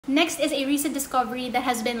Next is a recent discovery that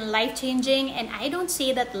has been life-changing, and I don't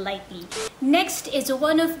say that lightly. Next is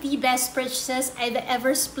one of the best purchases I've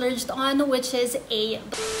ever splurged on, which is a...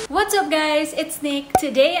 What's up guys? It's Nick.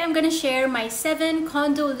 Today I'm gonna share my 7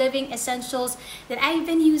 condo living essentials that I've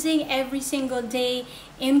been using every single day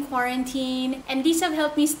in quarantine, and these have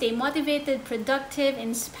helped me stay motivated, productive,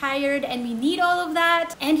 inspired, and we need all of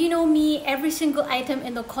that. And you know me, every single item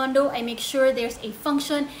in the condo, I make sure there's a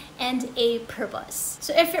function and a purpose.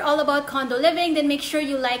 So if you're all about condo living, then make sure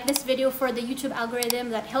you like this video for the YouTube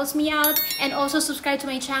algorithm. That helps me out, and also subscribe to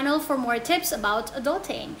my channel for more tips about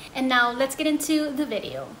adulting. And now let's get into the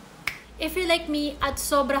video. If you're like me at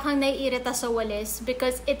sobra kang naiirita sa walis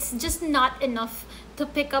because it's just not enough to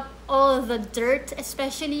pick up all the dirt,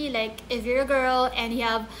 especially like if you're a girl and you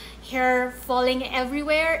have hair falling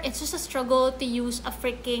everywhere, it's just a struggle to use a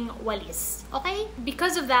freaking walis, okay?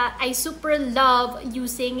 Because of that, I super love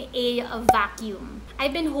using a vacuum.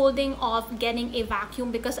 I've been holding off getting a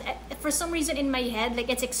vacuum because for some reason in my head, like,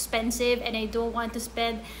 it's expensive and I don't want to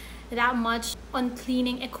spend that much on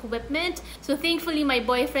cleaning equipment. So thankfully my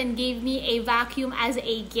boyfriend gave me a vacuum as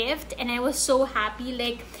a gift, and I was so happy.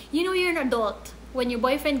 Like, you know, you're an adult when your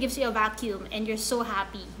boyfriend gives you a vacuum and you're so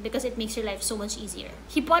happy because it makes your life so much easier.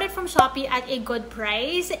 He bought it from Shopee at a good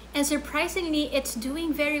price, and surprisingly it's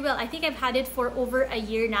doing very well. I think I've had it for over a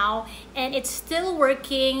year now and it's still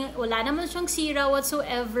working. Wala naman siyang sira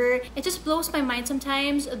whatsoever. It just blows my mind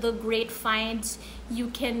sometimes the great finds you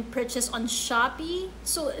can purchase on Shopee.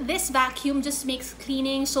 So this vacuum just makes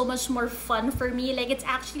cleaning so much more fun for me. Like, it's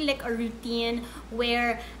actually like a routine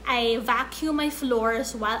where I vacuum my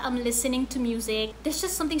floors while I'm listening to music. There's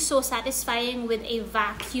just something so satisfying with a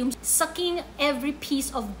vacuum sucking every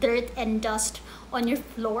piece of dirt and dust on your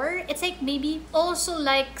floor. It's like maybe also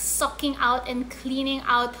like sucking out and cleaning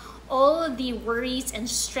out all the worries and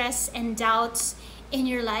stress and doubts in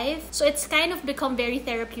your life. So it's kind of become very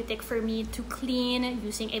therapeutic for me to clean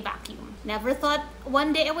using a vacuum. Never thought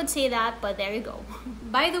one day I would say that, but there you go.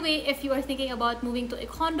 By the way, if you are thinking about moving to a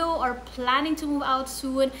condo or planning to move out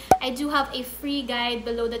soon, I do have a free guide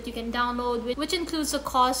below that you can download, which includes the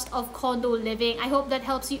cost of condo living. I hope that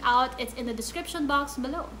helps you out. It's in the description box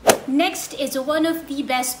below. Next is one of the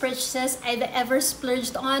best purchases I've ever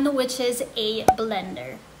splurged on, which is a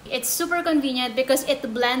blender. It's super convenient because it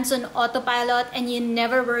blends on autopilot and you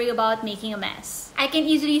never worry about making a mess. I can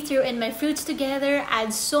easily throw in my fruits together,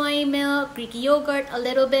 add soy milk, Greek yogurt, a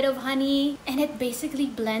little bit of honey, and it basically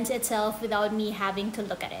blends itself without me having to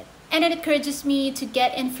look at it. And it encourages me to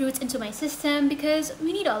get in fruits into my system because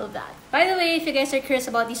we need all of that. By the way, if you guys are curious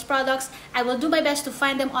about these products, I will do my best to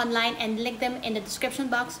find them online and link them in the description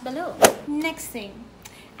box below. Next thing,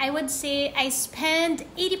 I would say I spend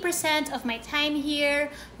 80% of my time here,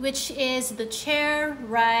 which is the chair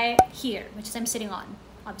right here, which is I'm sitting on,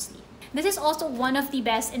 obviously. This is also one of the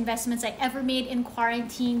best investments I ever made in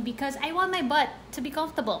quarantine because I want my butt to be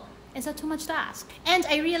comfortable. Is that too much to ask? And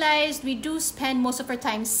I realized we do spend most of our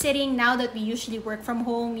time sitting now that we usually work from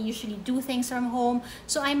home, we usually do things from home,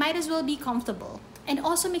 so I might as well be comfortable. And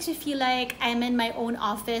also makes me feel like I'm in my own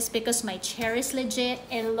office because my chair is legit,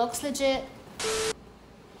 it looks legit.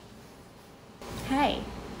 Hi,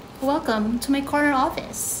 welcome to my corner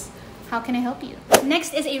office. How can I help you?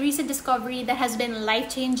 Next is a recent discovery that has been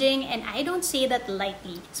life-changing, and I don't say that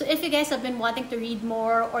lightly. So if you guys have been wanting to read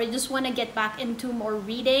more or you just want to get back into more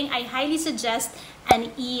reading, I highly suggest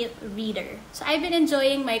an e-reader. So I've been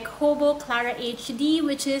enjoying my Kobo Clara HD,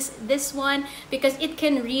 which is this one, because it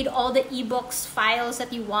can read all the ebooks files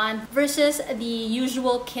that you want versus the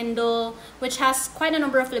usual Kindle, which has quite a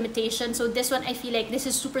number of limitations. So this one, I feel like this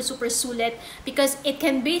is super sulit because it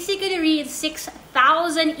can basically read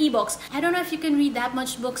 6,000 ebooks. I don't know if you can read that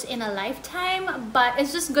much books in a lifetime, but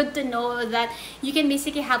it's just good to know that you can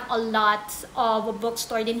basically have a lot of books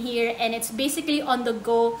stored in here, and it's basically on the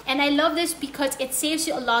go. And I love this because it saves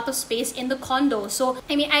you a lot of space in the condo. So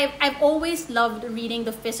I mean, I've always loved reading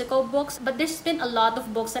the physical books, but there's been a lot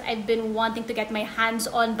of books that I've been wanting to get my hands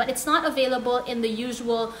on, but it's not available in the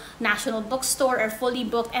usual National Bookstore or fully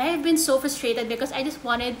booked. And I've been so frustrated because I just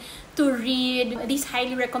wanted to read these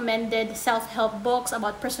highly recommended self-help books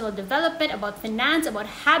about personal development, about finance, about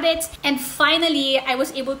habits, and finally I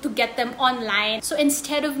was able to get them online. So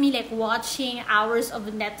instead of me like watching hours of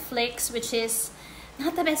Netflix, which is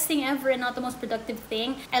not the best thing ever and not the most productive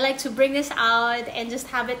thing. I like to bring this out and just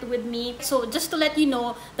have it with me. So just to let you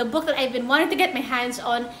know, the book that I've been wanting to get my hands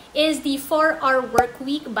on is the 4-Hour Work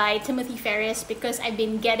Week by Timothy Ferriss, because I've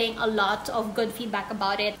been getting a lot of good feedback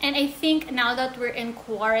about it. And I think now that we're in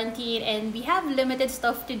quarantine and we have limited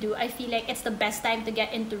stuff to do, I feel like it's the best time to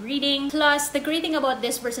get into reading. Plus, the great thing about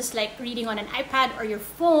this versus like reading on an iPad or your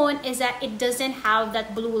phone is that it doesn't have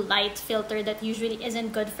that blue light filter that usually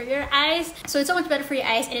isn't good for your eyes. So it's so much better for your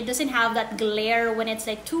eyes, and it doesn't have that glare when it's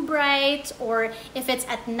like too bright, or if it's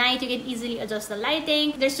at night you can easily adjust the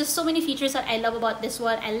lighting. There's just so many features that I love about this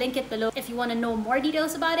one. I'll link it below if you want to know more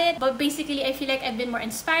details about it. But basically, I feel like I've been more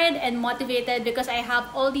inspired and motivated because I have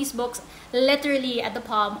all these books literally at the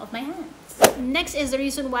palm of my hands. Next is the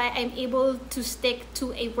reason why I'm able to stick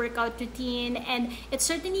to a workout routine, and it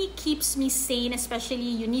certainly keeps me sane, especially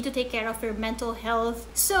you need to take care of your mental health.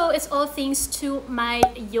 So it's all thanks to my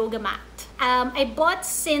yoga mat. I bought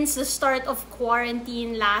since the start of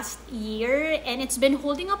quarantine last year, and it's been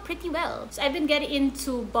holding up pretty well. So I've been getting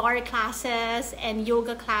into bar classes and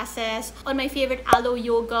yoga classes on my favorite Alo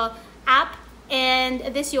Yoga app, and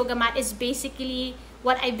this yoga mat is basically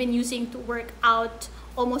what I've been using to work out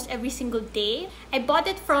almost every single day. I bought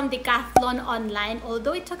it from Decathlon online,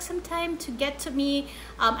 although it took some time to get to me.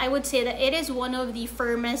 I would say that it is one of the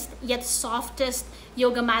firmest yet softest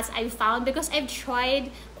yoga mats I've found, because I've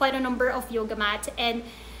tried quite a number of yoga mats, and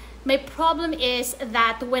my problem is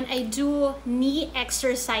that when I do knee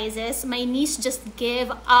exercises, my knees just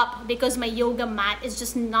give up because my yoga mat is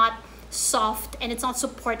just not soft and it's not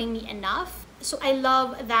supporting me enough. So I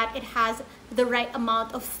love that it has the right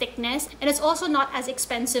amount of thickness, and it's also not as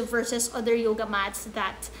expensive versus other yoga mats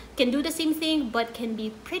that can do the same thing but can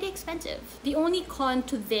be pretty expensive. The only con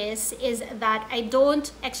to this is that I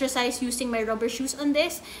don't exercise using my rubber shoes on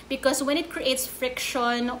this, because when it creates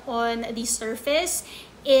friction on the surface,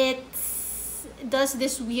 it does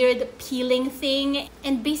this weird peeling thing,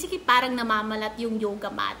 and basically parang namamalat yung yoga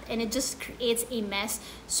mat, and it just creates a mess.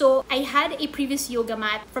 So I had a previous yoga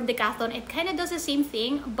mat from Decathlon. It kind of does the same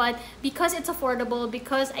thing, but because it's affordable,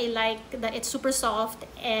 because I like that it's super soft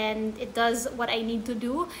and it does what I need to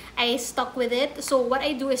do, I stuck with it. So what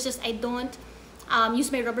I do is just I don't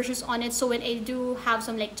use my rubber shoes on it. So when I do have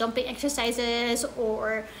some like jumping exercises,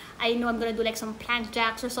 or I know I'm gonna do like some plank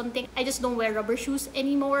jacks or something, I just don't wear rubber shoes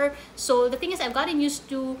anymore. So the thing is, I've gotten used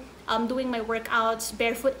to doing my workouts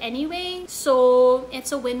barefoot anyway, so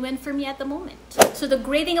it's a win-win for me at the moment. So the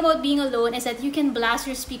great thing about being alone is that you can blast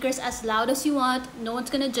your speakers as loud as you want. No one's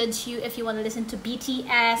gonna judge you. If you want to listen to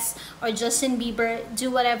BTS or Justin Bieber,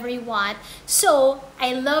 do whatever you want. So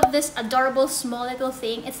I love this adorable small little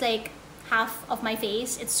thing. It's like half of my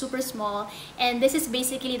face. It's super small, and this is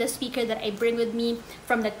basically the speaker that I bring with me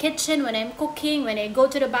from the kitchen when I'm cooking, when I go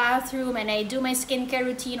to the bathroom and I do my skincare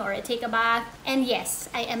routine or I take a bath. And yes,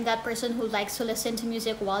 I am that person who likes to listen to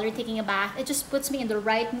music while you're taking a bath. It just puts me in the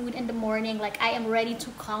right mood in the morning, like I am ready to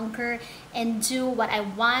conquer and do what I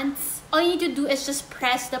want. All you need to do is just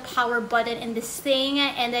press the power button in this thing,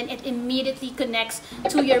 and then it immediately connects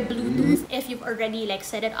to your Bluetooth if you've already like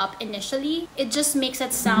set it up initially. It just makes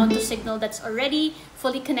that sound to signal that's already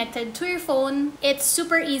fully connected to your phone. It's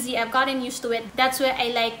super easy. I've gotten used to it. That's why I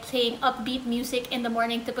like playing upbeat music in the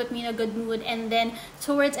morning to put me in a good mood, and then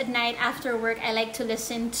towards at night after work, I like to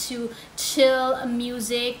listen to chill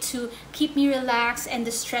music to keep me relaxed and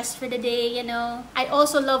distressed for the day, you know. I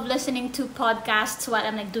also love listening to podcasts while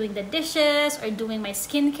I'm like doing the dishes or doing my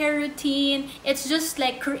skincare routine. It's just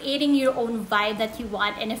like creating your own vibe that you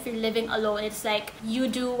want, and if you're living alone, it's like you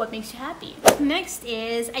do what makes you happy. Next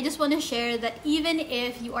is, I just want to share that even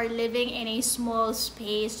if you are living in a small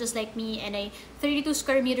space just like me in a 32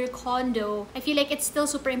 square meter condo, I feel like it's still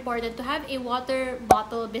super important to have a water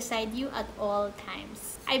bottle beside you at all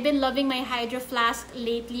times. I've been loving my Hydro Flask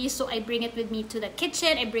lately, so I bring it with me to the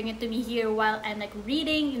kitchen. I bring it to me here while I'm like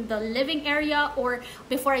reading in the living area, or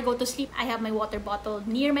before I go to sleep, I have my water bottle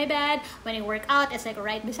near my bed. When I work out, it's like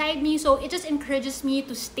right beside me, so it just encourages me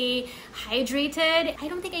to stay hydrated. I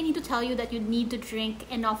don't think I need to tell you that you need to drink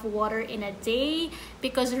enough water in a day,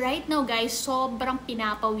 because right now guys, sobrang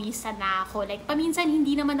pinapawisan na ako. Like paminsan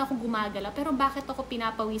hindi naman ako gumagala, pero bakit ako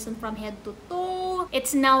pinapawisan from head to toe?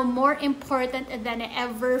 It's now more important than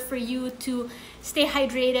ever for you to stay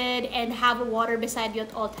hydrated and have water beside you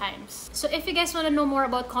at all times. So if you guys want to know more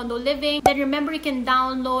about condo living, then remember you can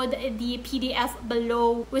download the PDF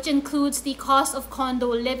below, which includes the cost of condo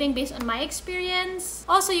living based on my experience.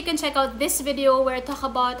 Also, you can check out this video where I talk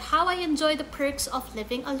about how I enjoy the perks of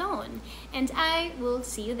living alone. And I will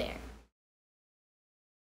see you there.